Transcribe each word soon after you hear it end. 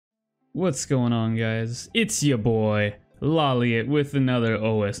What's going on, guys? It's your boy, Lawliet, with another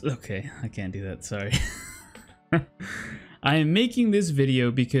OS. Okay, I can't do that, sorry. I am making this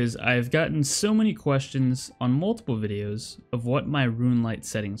video because I've gotten so many questions on multiple videos of what my Runelite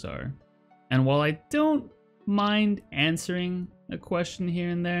settings are. And while I don't mind answering a question here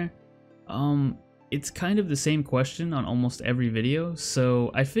and there, it's kind of the same question on almost every video, so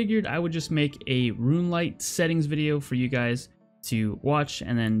I figured I would just make a Runelite settings video for you guys to watch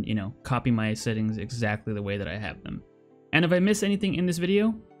and then, you know, copy my settings exactly the way that I have them. And if I miss anything in this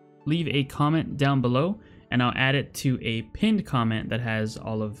video, leave a comment down below and I'll add it to a pinned comment that has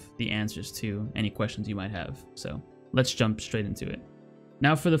all of the answers to any questions you might have. So let's jump straight into it.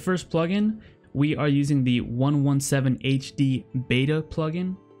 Now for the first plugin, we are using the 117 HD beta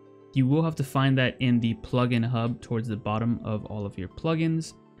plugin. You will have to find that in the plugin hub towards the bottom of all of your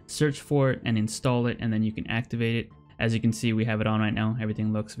plugins. Search for it and install it, and then you can activate it. As you can see, we have it on right now.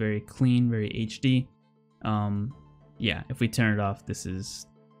 Everything looks very clean, very HD. Yeah, if we turn it off, this is,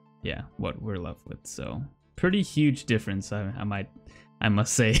 yeah, what we're left with. So pretty huge difference, I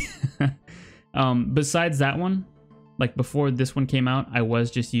must say. Besides that one, like before this one came out, I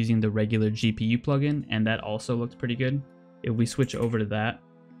was just using the regular GPU plugin, and that also looked pretty good. If we switch over to that,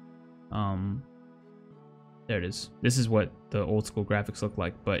 there it is. This is what the old school graphics look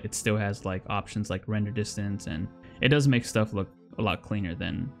like, but it still has like options like render distance, and it does make stuff look a lot cleaner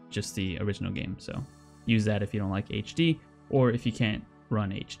than just the original game. So use that if you don't like HD or if you can't run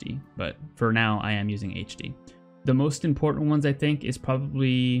HD. But for now, I am using HD. The most important ones, I think, is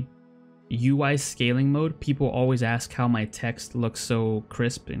probably UI scaling mode. People always ask how my text looks so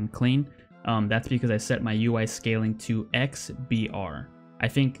crisp and clean. That's because I set my UI scaling to XBR. I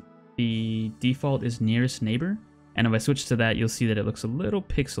think the default is nearest neighbor, and if I switch to that, you'll see that it looks a little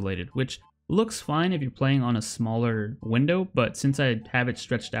pixelated, which looks fine if you're playing on a smaller window, but since I have it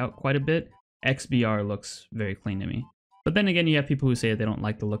stretched out quite a bit, XBR looks very clean to me. But then again, you have people who say that they don't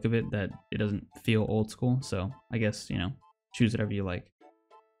like the look of it, that it doesn't feel old school, so I guess, you know, choose whatever you like.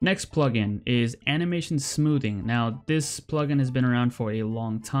 Next plugin is animation smoothing. Now, this plugin has been around for a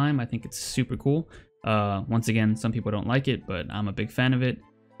long time. I think it's super cool. Once again, some people don't like it, but I'm a big fan of it.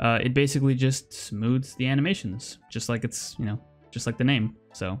 It basically just smooths the animations, just like it's, you know, just like the name.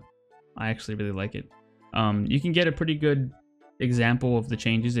 So I actually really like it. You can get a pretty good example of the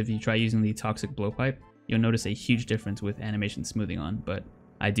changes if you try using the toxic blowpipe. You'll notice a huge difference with animation smoothing on, but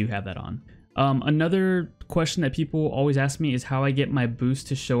I do have that on. Another question that people always ask me is how I get my boost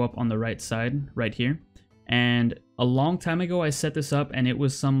to show up on the right side, right here. And a long time ago, I set this up and it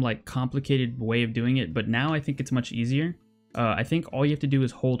was some like complicated way of doing it, but now I think it's much easier. I think all you have to do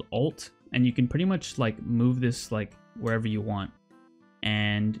is hold Alt and you can pretty much like move this like wherever you want.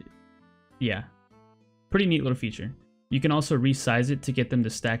 And yeah, pretty neat little feature. You can also resize it to get them to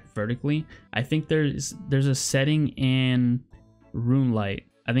stack vertically. I think there's a setting in Runelite.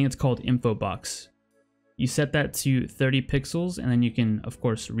 I think it's called Info Box. You set that to 30 pixels and then you can, of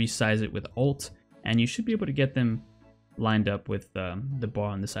course, resize it with Alt, and you should be able to get them lined up with the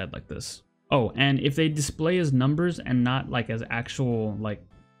bar on the side like this. Oh, and if they display as numbers and not like as actual, like,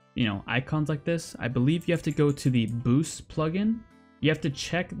 you know, icons like this, I believe you have to go to the Boost plugin. You have to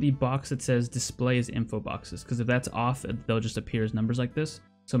check the box that says display as info boxes, because if that's off, they'll just appear as numbers like this.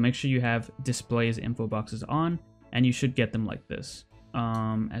 So make sure you have display as info boxes on, and you should get them like this.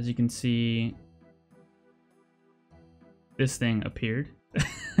 As you can see, this thing appeared.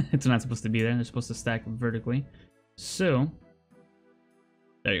 It's not supposed to be there. They're supposed to stack vertically. So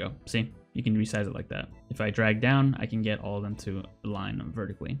there you go. See, you can resize it like that. If I drag down, I can get all of them to align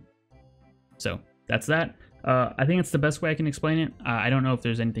vertically. So that's that. I think it's the best way I can explain it. I don't know if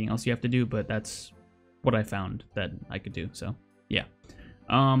there's anything else you have to do, but that's what I found that I could do. So yeah.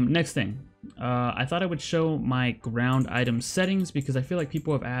 Next thing, I thought I would show my ground item settings because I feel like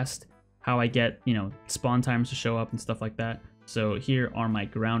people have asked how I get, you know, spawn times to show up and stuff like that. So here are my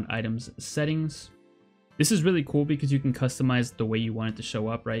ground items settings. This is really cool because you can customize the way you want it to show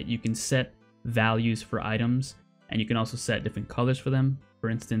up, right? You can set values for items, and you can also set different colors for them. For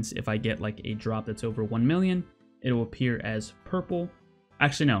instance, if I get like a drop that's over 1 million, it will appear as purple.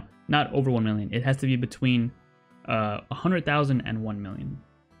 Actually, no, not over 1 million. It has to be between 100,000 and 1 million.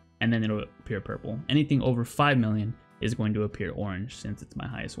 And then it'll appear purple. Anything over 5 million is going to appear orange since it's my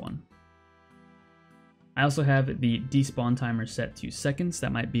highest one. I also have the despawn timer set to seconds.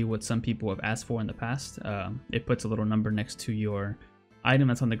 That might be what some people have asked for in the past. It puts a little number next to your item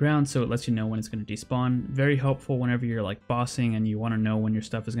that's on the ground, so it lets you know when it's going to despawn. Very helpful whenever you're like bossing and you want to know when your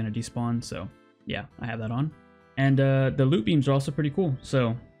stuff is going to despawn. So yeah, I have that on. And the loot beams are also pretty cool.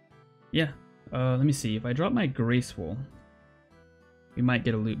 So yeah, let me see. If I drop my graceful, We might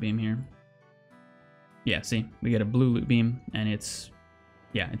get a loot beam here. Yeah, see, we get a blue loot beam, and it's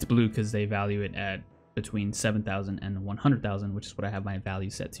blue because they value it at between 7,000 and 100,000, which is what I have my value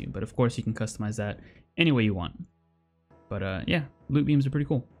set to. But of course, you can customize that any way you want. But yeah, loot beams are pretty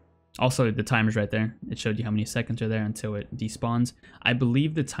cool. Also, the timer's right there. It showed you how many seconds are there until it despawns. I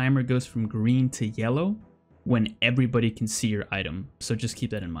believe the timer goes from green to yellow when everybody can see your item, so just keep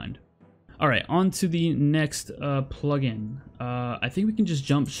that in mind. All right, on to the next plugin. I think we can just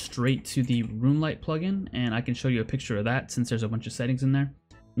jump straight to the Runelite plugin, and I can show you a picture of that since there's a bunch of settings in there.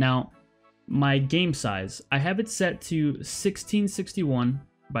 Now, my game size, I have it set to 1661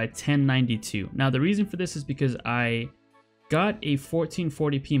 by 1092. Now, the reason for this is because I got a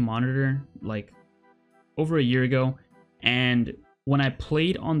 1440p monitor like over a year ago, and when I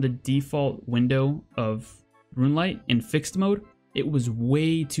played on the default window of Runelite in fixed mode, it was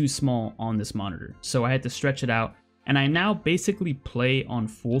way too small on this monitor, so I had to stretch it out, and I now basically play on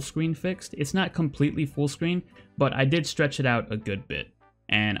full screen fixed. It's not completely full screen, but I did stretch it out a good bit,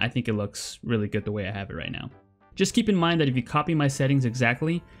 and I think it looks really good the way I have it right now. Just keep in mind that if you copy my settings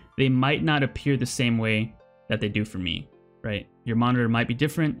exactly, they might not appear the same way that they do for me, right? Your monitor might be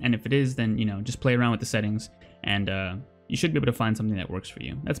different, and if it is, then, you know, just play around with the settings, and you should be able to find something that works for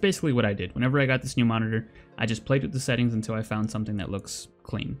you. That's basically what I did. Whenever I got this new monitor, I just played with the settings until I found something that looks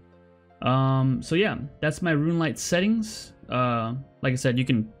clean. So yeah, that's my Runelite settings. Like I said, you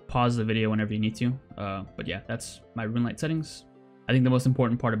can pause the video whenever you need to. But yeah, that's my Runelite settings. I think the most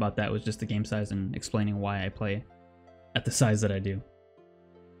important part about that was just the game size and explaining why I play at the size that I do.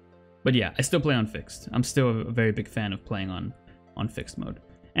 But yeah, I still play on fixed. I'm still a very big fan of playing on fixed mode.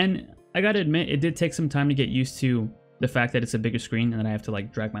 And I gotta admit, it did take some time to get used to the fact that it's a bigger screen and that I have to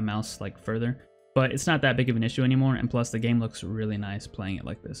like drag my mouse like further, but it's not that big of an issue anymore. And plus the game looks really nice playing it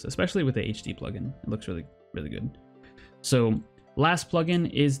like this, especially with the HD plugin. It looks really, really good. So last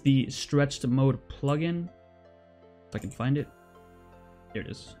plugin is the stretched mode plugin. If I can find it, here it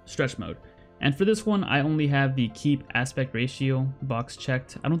is, stretch mode. And for this one, I only have the keep aspect ratio box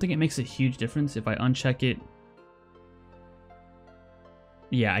checked. I don't think it makes a huge difference. If I uncheck it,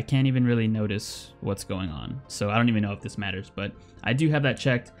 yeah, I can't even really notice what's going on. So I don't even know if this matters, but I do have that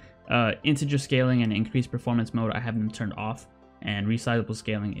checked. Integer scaling and increased performance mode, I have them turned off, and resizable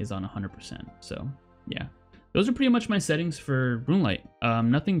scaling is on 100%. So yeah, those are pretty much my settings for Runelite.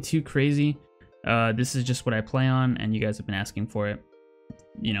 Nothing too crazy. This is just what I play on, and you guys have been asking for it,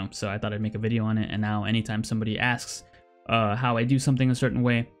 you know, so I thought I'd make a video on it. And now anytime somebody asks how I do something a certain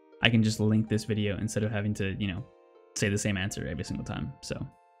way, I can just link this video instead of having to, you know, say the same answer every single time.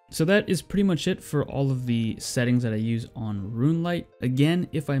 So that is pretty much it for all of the settings that I use on Runelite. Again,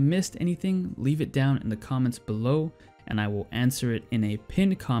 if I missed anything, leave it down in the comments below and I will answer it in a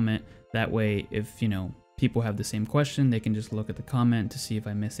pinned comment. That way, if, you know, people have the same question, they can just look at the comment to see if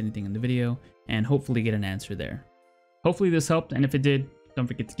I missed anything in the video and hopefully get an answer there. Hopefully this helped, and if it did, don't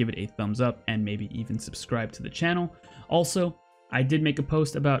forget to give it a thumbs up and maybe even subscribe to the channel. Also, I did make a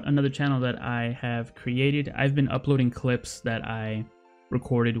post about another channel that I have created. I've been uploading clips that I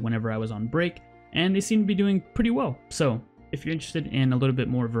recorded whenever I was on break, and they seem to be doing pretty well. So if you're interested in a little bit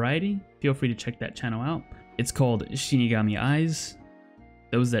more variety, feel free to check that channel out. It's called Shinigami Eyes.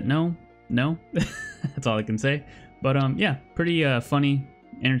 Those that know. That's all I can say. But yeah, pretty funny,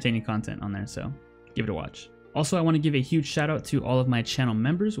 entertaining content on there, so give it a watch. Also, I want to give a huge shout out to all of my channel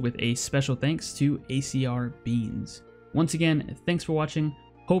members with a special thanks to ACR Beans. Once again, thanks for watching.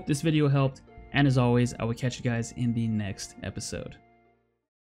 Hope this video helped, and as always, I will catch you guys in the next episode.